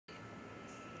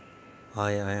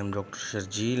Hi, I am Dr.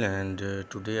 Sharjeel and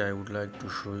today I would like to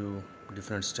show you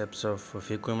different steps of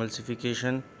phaco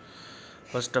emulsification.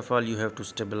 First of all, you have to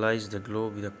stabilize the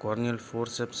globe with a corneal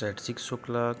forceps at 6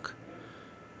 o'clock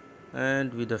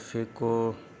and with a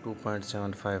phaco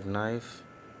 2.75 knife.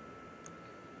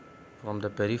 From the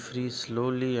periphery,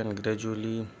 slowly and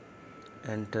gradually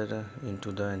enter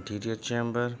into the anterior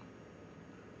chamber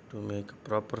to make a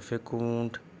proper phaco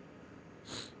wound.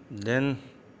 Then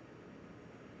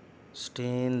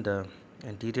stain the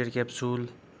anterior capsule.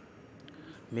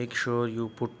 Make sure you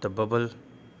put the bubble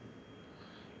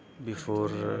before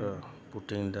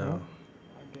putting the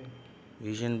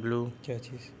vision blue. क्या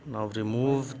चीज़? Now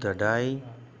remove the dye.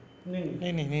 नहीं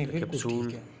नहीं नहीं The बिल्कुल ठीक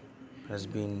capsule है. has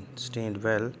been stained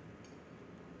well.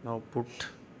 Now put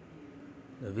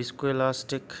the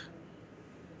viscoelastic.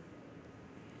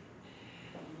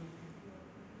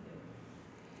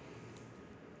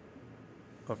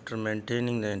 After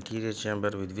maintaining the anterior chamber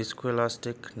with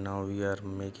viscoelastic, now we are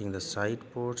making the side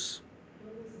ports,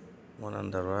 one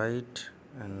on the right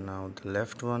and now the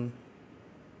left one.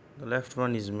 The left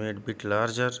one is made a bit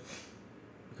larger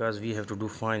because we have to do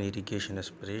fine irrigation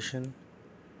aspiration.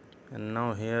 And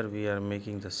now here we are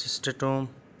making the cystotome.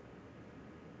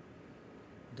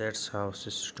 That's how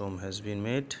cystotome has been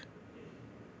made.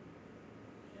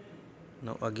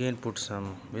 Now again put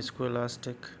some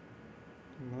viscoelastic.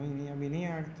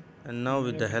 And now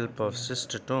with the help of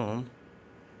cystotome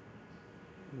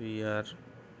we are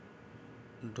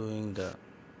doing the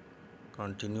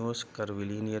continuous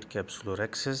curvilinear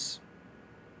capsulorhexis.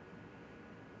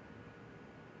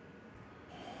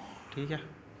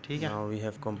 Now we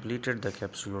have completed the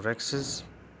capsulorhexis.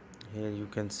 Here you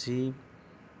can see.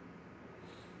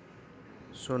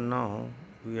 So now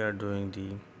we are doing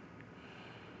the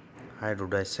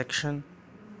hydrodissection.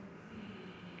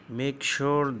 Make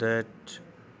sure that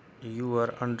you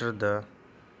are under the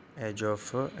edge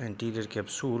of anterior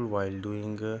capsule while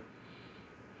doing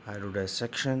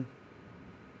hydrodissection.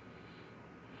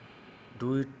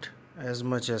 Do it as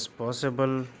much as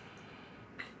possible.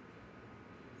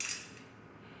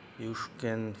 You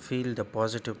can feel the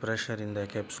positive pressure in the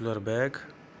capsular bag.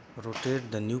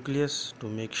 Rotate the nucleus to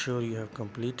make sure you have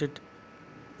completed.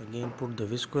 Again put the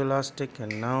viscoelastic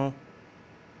and now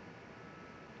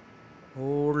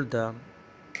hold the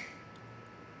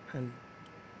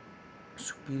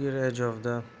superior edge of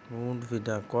the wound with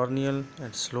the corneal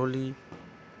and slowly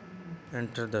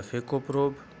enter the phaco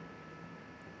probe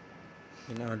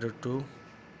in order to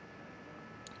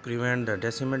prevent the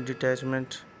deciment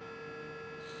detachment.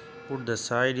 Put the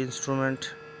side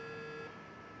instrument,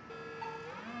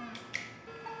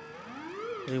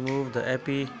 remove the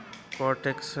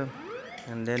epicortex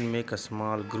and then make a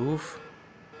small groove.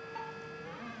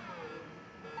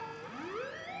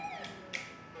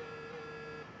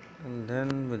 And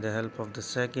then with the help of the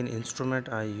second instrument,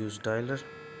 I use dialer.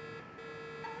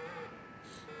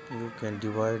 You can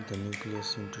divide the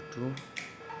nucleus into two.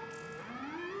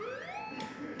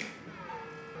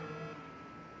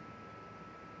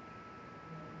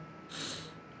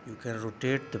 You can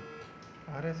rotate the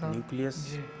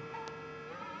nucleus.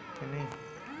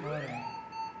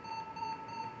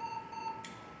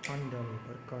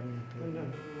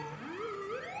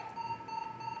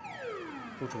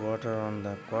 Put water on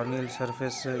the corneal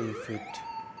surface if it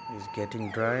is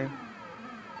getting dry.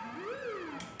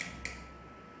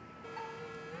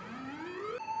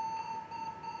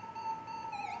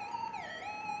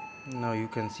 Now you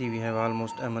can see we have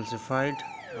almost emulsified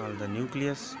all the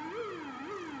nucleus,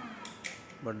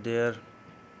 but there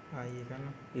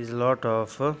is a lot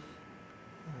of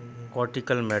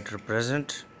cortical matter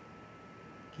present.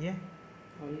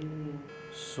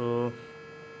 So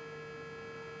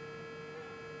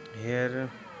here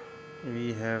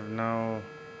we have now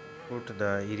put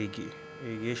the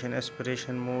irrigation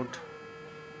aspiration mode,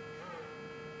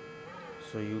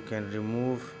 so you can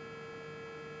remove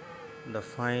the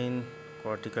fine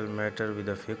cortical matter with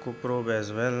a phaco probe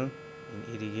as well in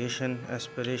irrigation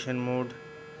aspiration mode,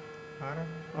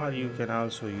 or you can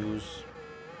also use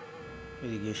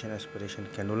irrigation aspiration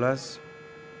cannulas.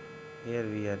 Here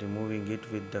we are removing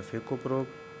it with the phaco probe.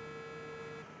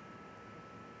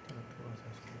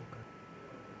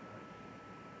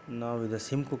 Now with the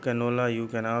Simcoe cannula you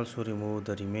can also remove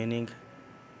the remaining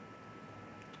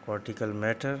cortical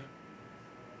matter.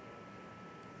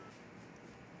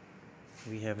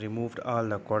 We have removed all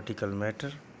the cortical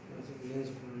matter.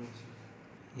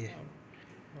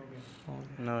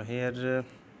 Now here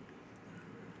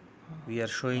we are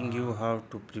showing you how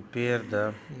to prepare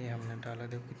the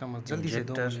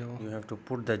injector. You have to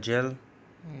put the gel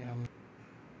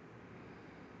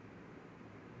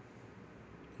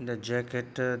the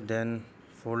jacket. Then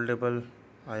foldable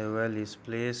IOL is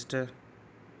placed.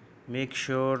 Make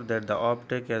sure that the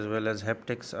optic as well as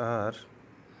haptics are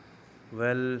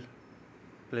well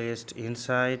placed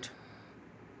inside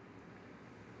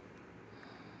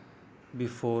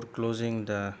before closing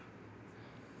the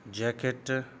jacket,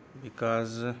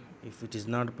 because if it is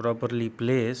not properly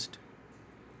placed,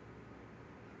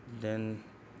 then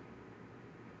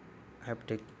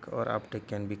haptic or optic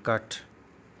can be cut.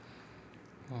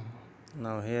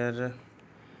 Now here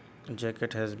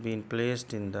jacket has been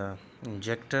placed in the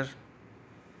injector.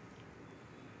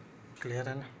 Clear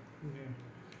है ना?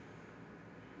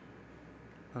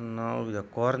 And now with the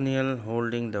corneal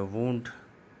holding the wound,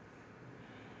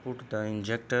 put the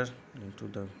injector into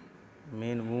the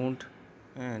main wound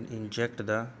and inject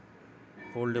the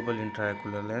foldable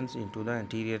intraocular lens into the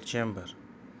anterior chamber.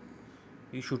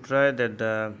 You should try that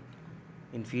the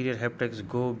inferior haptics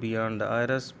go beyond the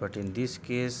iris, but in this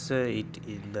case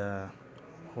the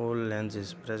whole lens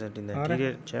is present in the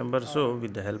anterior chamber, so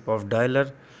with the help of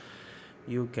dialer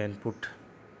you can put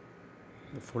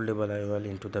the foldable IOL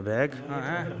into the bag.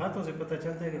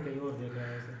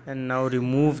 And now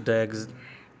remove the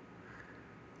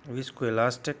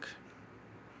viscoelastic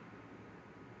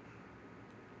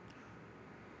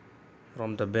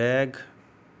from the bag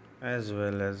as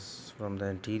well as from the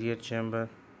anterior chamber.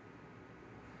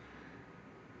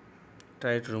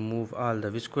 Try to remove all the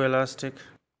viscoelastic,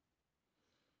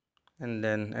 and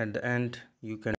then at the end you can